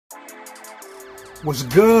What's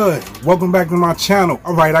good? Welcome back to my channel.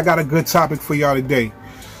 All right, I got a good topic for y'all today.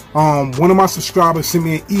 One of my subscribers sent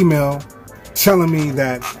me an email telling me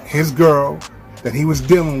that his girl that he was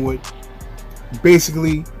dealing with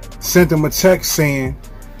basically sent him a text saying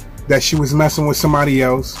that she was messing with somebody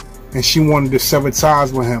else and she wanted to sever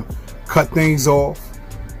ties with him, cut things off,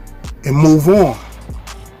 and move on.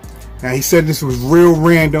 Now, he said this was real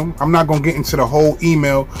random. I'm not going to get into the whole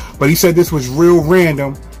email, but he said this was real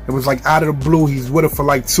random. It was like out of the blue. He's with her for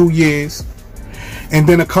like 2 years. And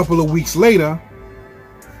then a couple of weeks later,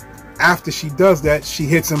 after she does that, she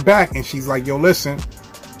hits him back and she's like, yo, listen,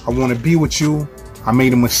 I want to be with you. I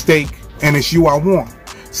made a mistake and it's you I want.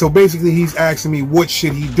 So basically he's asking me, what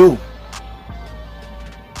should he do?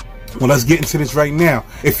 Well, let's get into this right now.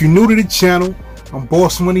 If you're new to the channel, I'm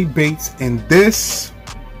Boss Money Bates and this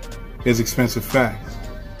is Expensive Facts.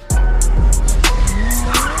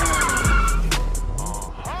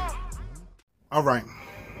 All right.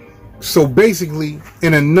 So basically,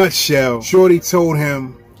 in a nutshell, Shorty told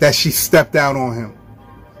him that she stepped out on him,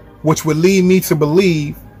 which would lead me to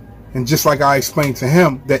believe, and just like I explained to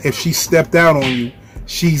him, that if she stepped out on you,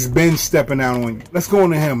 she's been stepping out on you. Let's go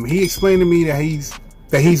on to him. He explained to me that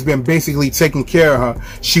he's been basically taking care of her.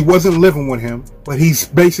 She wasn't living with him, but he's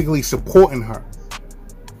basically supporting her.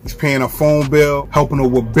 He's paying her phone bill, helping her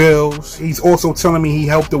with bills. He's also telling me he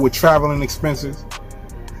helped her with traveling expenses.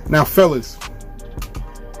 Now, fellas,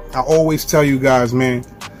 I always tell you guys, man,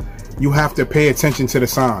 you have to pay attention to the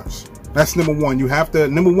signs. That's number one. You have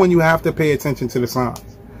to pay attention to the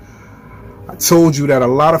signs. I told you that a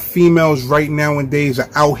lot of females right nowadays are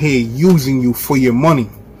out here using you for your money.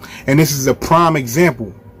 And this is a prime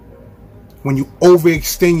example. When you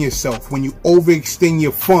overextend yourself, when you overextend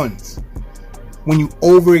your funds, when you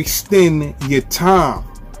overextend your time,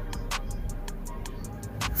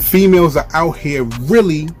 females are out here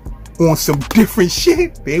really on some different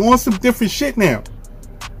shit. They on some different shit now.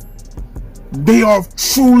 They are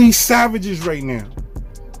truly savages right now.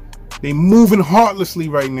 They moving heartlessly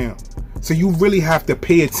right now. So you really have to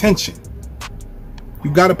pay attention. You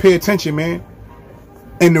got to pay attention, man.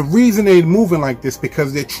 And the reason they're moving like this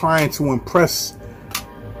because they're trying to impress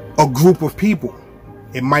a group of people.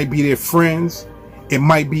 It might be their friends. It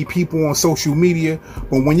might be people on social media.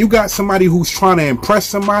 But when you got somebody who's trying to impress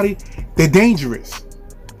somebody, they're dangerous.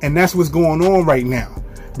 And that's what's going on right now.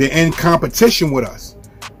 They're in competition with us.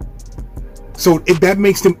 So that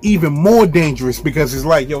makes them even more dangerous because it's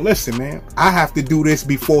like, yo, listen, man, I have to do this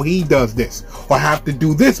before he does this. Or I have to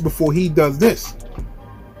do this before he does this.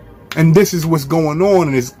 And this is what's going on.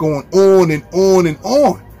 And it's going on and on and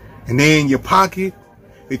on. And they're in your pocket.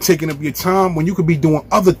 They're taking up your time when you could be doing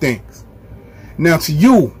other things. Now, to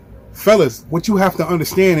you, fellas, what you have to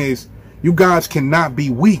understand is you guys cannot be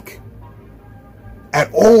weak. At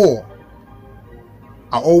all.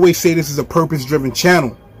 I always say this is a purpose-driven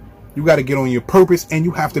channel. You got to get on your purpose and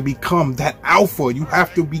you have to become that alpha. You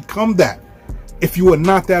have to become that if you are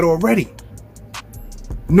not that already.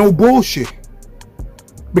 No bullshit.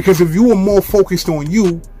 Because if you were more focused on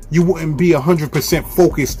you, you wouldn't be 100%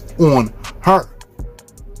 focused on her.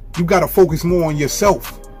 You got to focus more on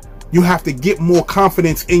yourself. You have to get more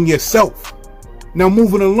confidence in yourself. Now,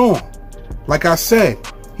 moving along. Like I said,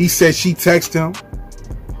 he said she texted him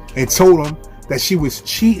and told him that she was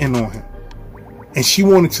cheating on him and she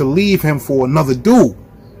wanted to leave him for another dude.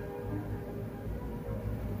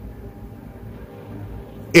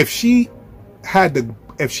 If she had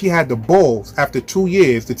the balls after 2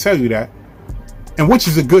 years to tell you that, and which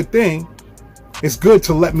is a good thing, it's good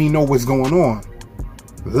to let me know what's going on.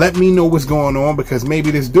 Let me know what's going on because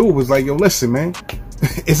maybe this dude was like, yo, listen, man,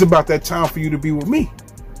 it's about that time for you to be with me.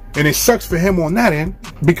 And it sucks for him on that end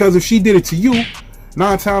because if she did it to you,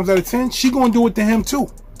 9 times out of 10, she gonna do it to him too.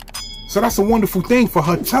 So that's a wonderful thing for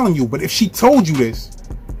her telling you. But if she told you this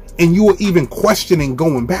and you were even questioning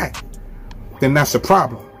going back, then that's a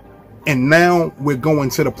problem. And now we're going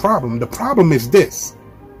to the problem. The problem is this.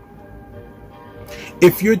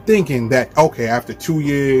 If you're thinking that, okay, after 2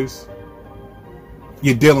 years,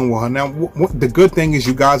 you're dealing with her. Now, the good thing is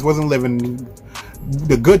you guys wasn't living.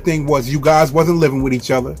 The good thing was you guys wasn't living with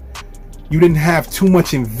each other. You didn't have too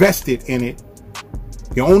much invested in it.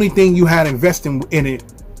 The only thing you had invested in it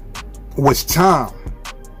was time.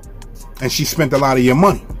 And she spent a lot of your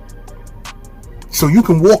money. So you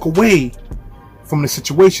can walk away from the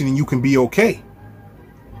situation and you can be okay.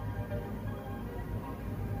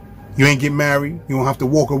 You ain't get married. You don't have to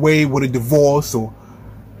walk away with a divorce or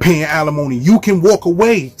paying alimony. You can walk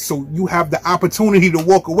away. So you have the opportunity to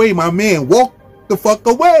walk away, my man. Walk the fuck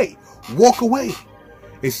away. Walk away.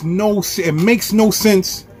 It makes no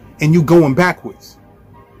sense in you going backwards.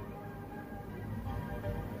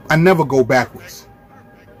 I never go backwards.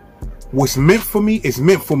 What's meant for me is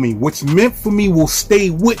meant for me. What's meant for me will stay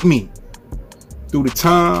with me through the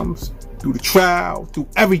times, through the trial, through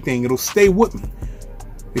everything. It'll stay with me.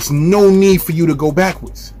 There's no need for you to go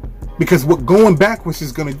backwards, because what going backwards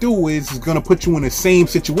is going to do is going to put you in the same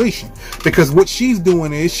situation, because what she's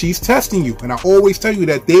doing is she's testing you. And I always tell you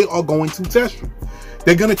that they are going to test you.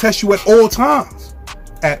 They're going to test you at all times.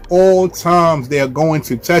 At all times, they are going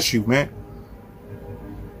to test you, man.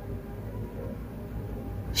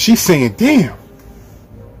 She's saying, damn,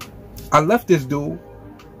 I left this dude.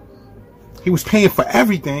 He was paying for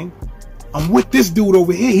everything. I'm with this dude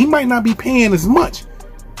over here. He might not be paying as much,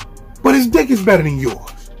 but his dick is better than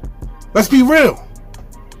yours. Let's be real.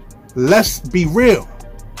 Let's be real.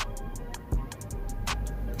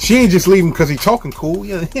 She ain't just leaving because he talking cool.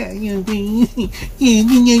 Shit,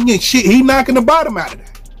 he knocking the bottom out of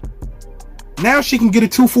that. Now she can get a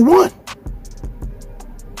 2-for-1.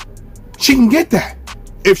 She can get that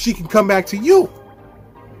if she can come back to you.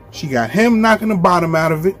 She got him knocking the bottom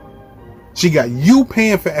out of it. She got you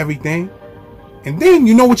paying for everything. And then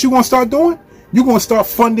you know what you're going to start doing? You're going to start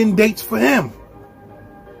funding dates for him.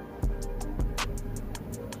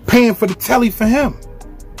 Paying for the telly for him.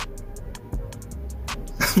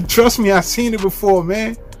 Trust me, I've seen it before,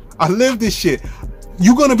 man. I lived this shit.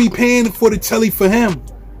 You're going to be paying for the telly for him.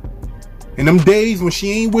 In them days when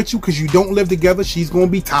she ain't with you because you don't live together, she's going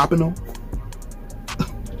to be topping them.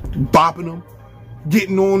 Bopping them.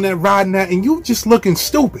 Getting on that, riding that. And you just looking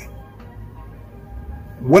stupid.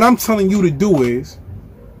 What I'm telling you to do is,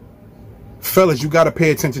 fellas, you got to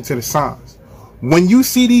pay attention to the signs. When you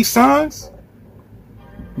see these signs,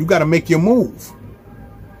 you got to make your move.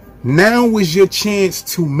 Now is your chance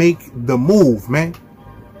to make the move, man.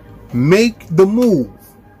 Make the move.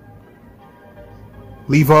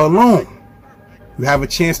 Leave her alone. You have a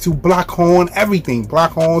chance to block her on everything.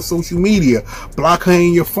 Block her on social media. Block her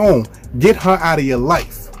in your phone. Get her out of your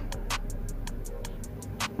life.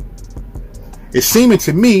 It's seeming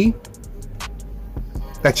to me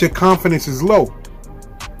that your confidence is low.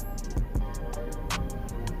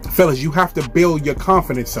 Fellas, you have to build your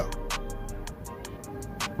confidence up.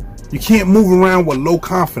 You can't move around with low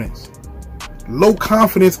confidence. Low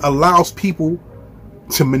confidence allows people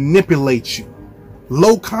to manipulate you.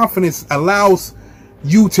 Low confidence allows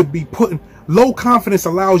you to be put in, low confidence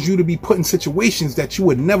allows you to be put in situations that you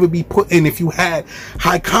would never be put in if you had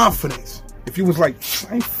high confidence. If you was like,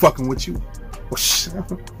 I ain't fucking with you.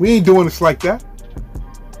 We ain't doing this like that.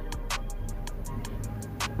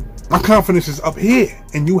 My confidence is up here,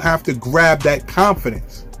 and you have to grab that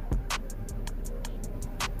confidence.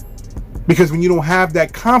 Because when you don't have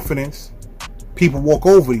that confidence, people walk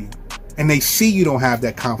over you and they see you don't have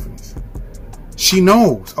that confidence. She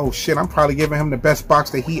knows, oh shit, I'm probably giving him the best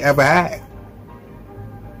box that he ever had.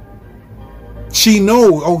 She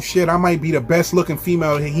knows, oh shit, I might be the best looking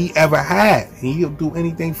female that he ever had, and he'll do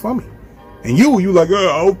anything for me. And you like,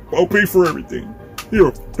 oh, I'll pay for everything.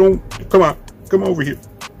 Here, come over here.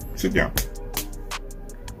 Sit down.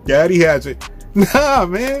 Daddy has it. Nah,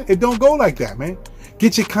 man, it don't go like that, man.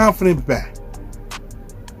 Get your confidence back.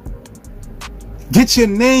 Get your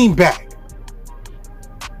name back.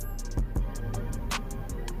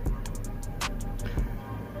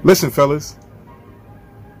 Listen, fellas,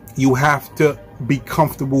 you have to be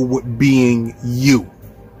comfortable with being you.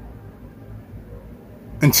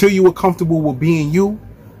 Until you are comfortable with being you,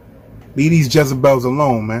 leave these Jezebels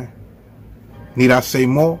alone, man. Need I say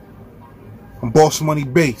more? I'm Boss Money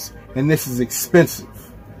Base, and this is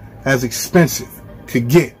expensive. As expensive could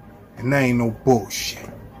get. And that ain't no bullshit,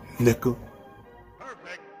 nigga.